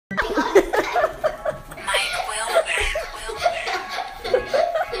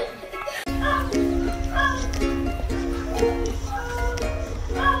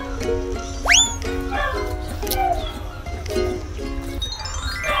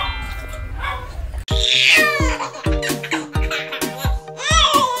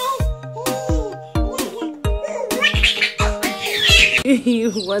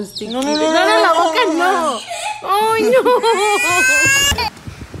wants to no, wag ka, no. Oh, no.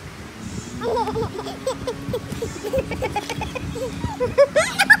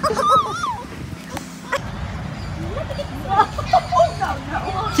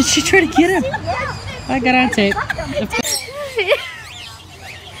 Did she try to get him? Yeah. I got on tape.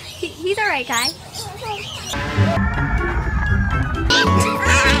 He's alright, guy.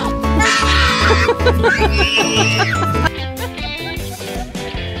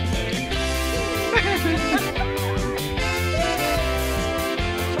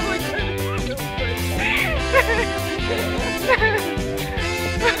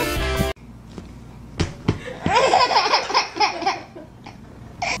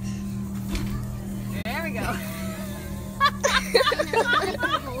 There we go.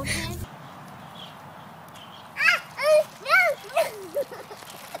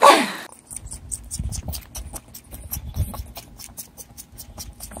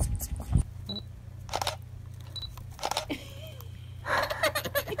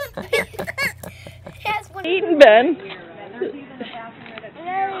 Eating Ben.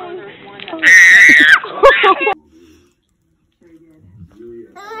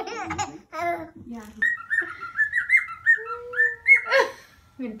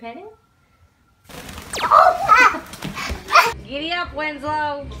 You gonna pet him? Giddy up,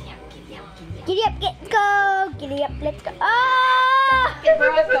 Winslow. Giddy up, let's go. Giddy up, let's go. Oh!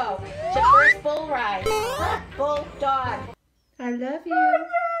 Bronco. It's your first bull ride. Bull dog. I love you.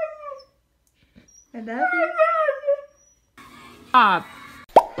 I love you. Stop.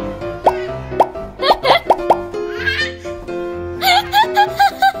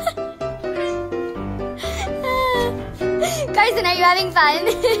 Carson, are you having fun?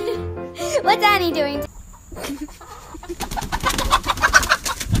 What's Annie doing?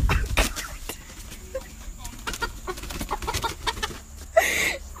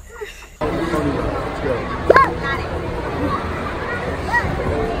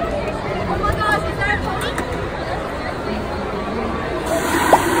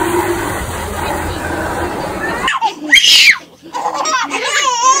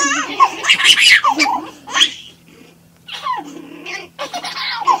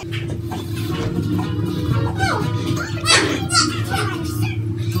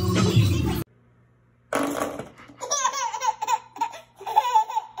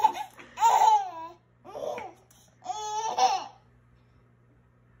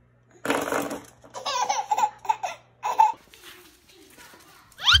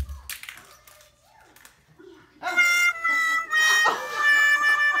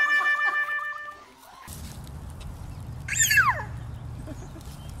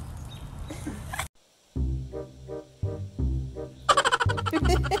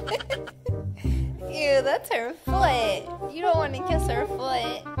 Ew, that's her foot. You don't want to kiss her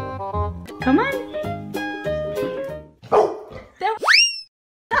foot. Come on.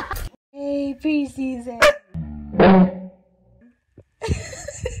 Hey, pre-season.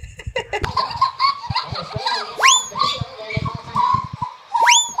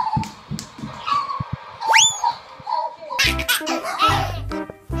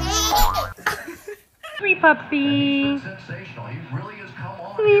 Sweet puppy.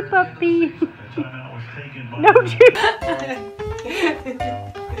 Sweet puppy. No,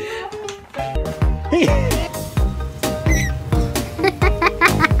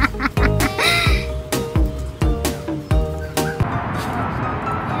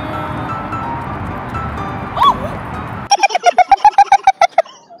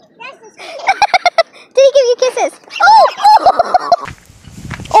 Did he give you kisses?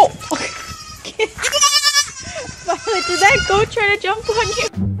 Oh! Violet, did that goat try to jump on you?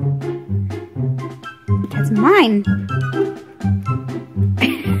 That's mine.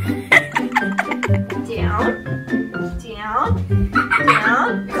 Down.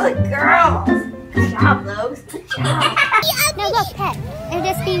 Good girls. Good job, Logs. Good job. No, look, pet. They're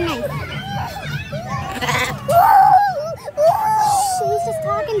just being nice. She's just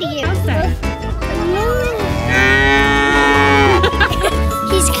talking to you.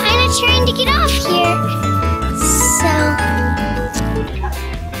 He's kind of trying to get off here. So.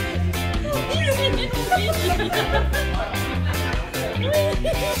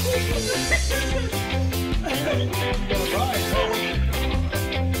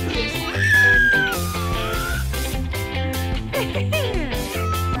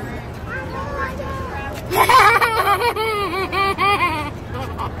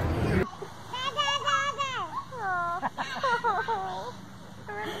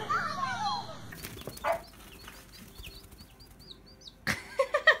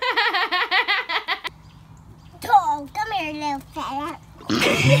 Oh, come here, little fella.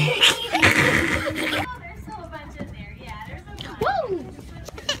 still a bunch in there. Yeah, there's a bunch. Woo!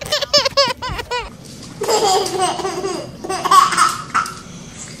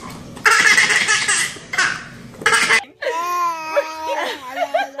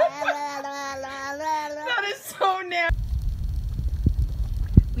 That is so nasty.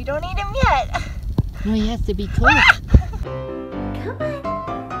 We don't eat him yet. No, he has to be cooked.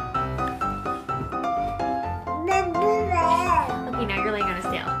 Okay, now you're laying on his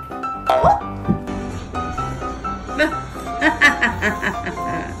tail. I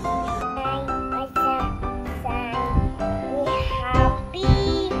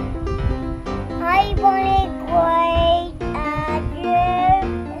want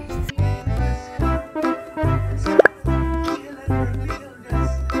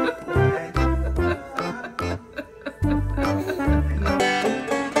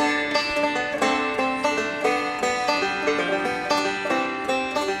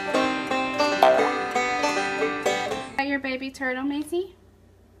Your baby turtle, Macy?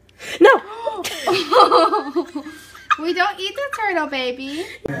 No. We don't eat the turtle, baby.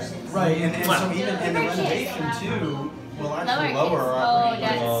 Right, and so even in the renovation too, will actually lower our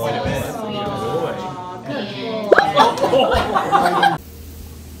operating quite a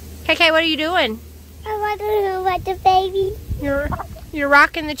bit. KK, what are you doing? I want to know what the baby. You're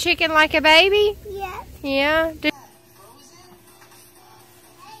rocking the chicken like a baby? Yes. Yeah.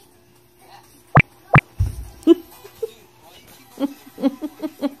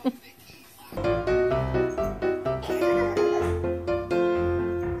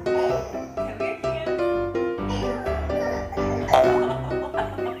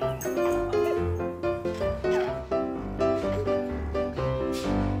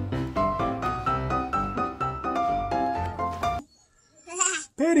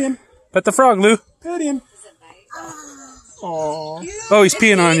 Pet him. Pet the frog, Lou. Pet him. Aww. Oh, he's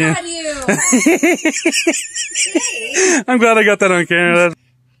peeing on you. I'm glad I got that on camera.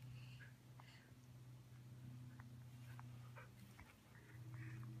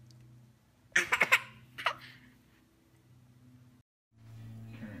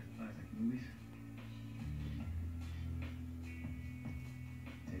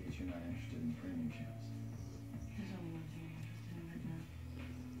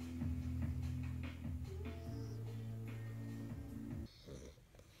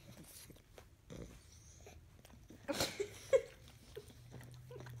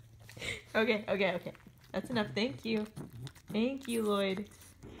 Okay. That's enough. Thank you. Thank you, Lloyd.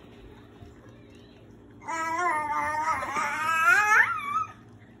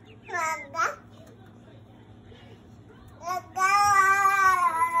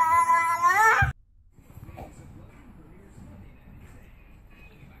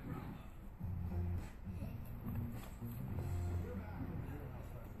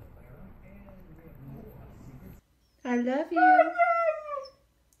 I love you.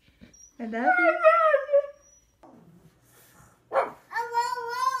 I love you.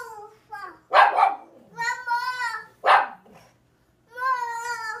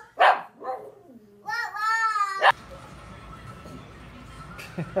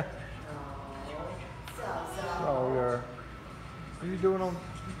 Oh, yeah. What are you doing on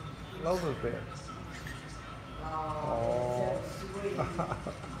Lova's bed? Oh.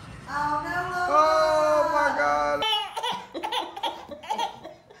 Oh my God.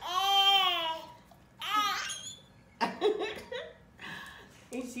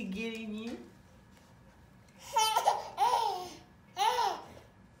 Is she getting you?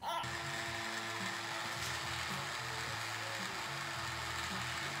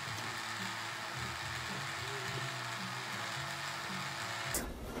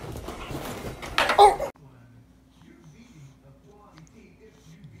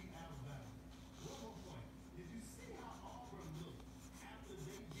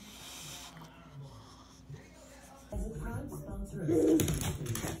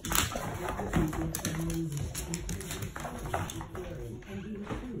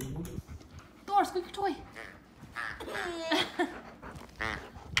 Door, squeak your toy.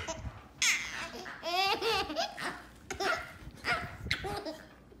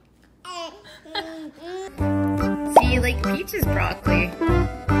 See, you like Peach's broccoli.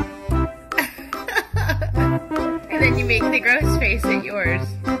 And then you make the gross face at yours.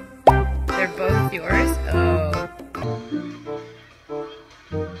 They're both yours? Oh.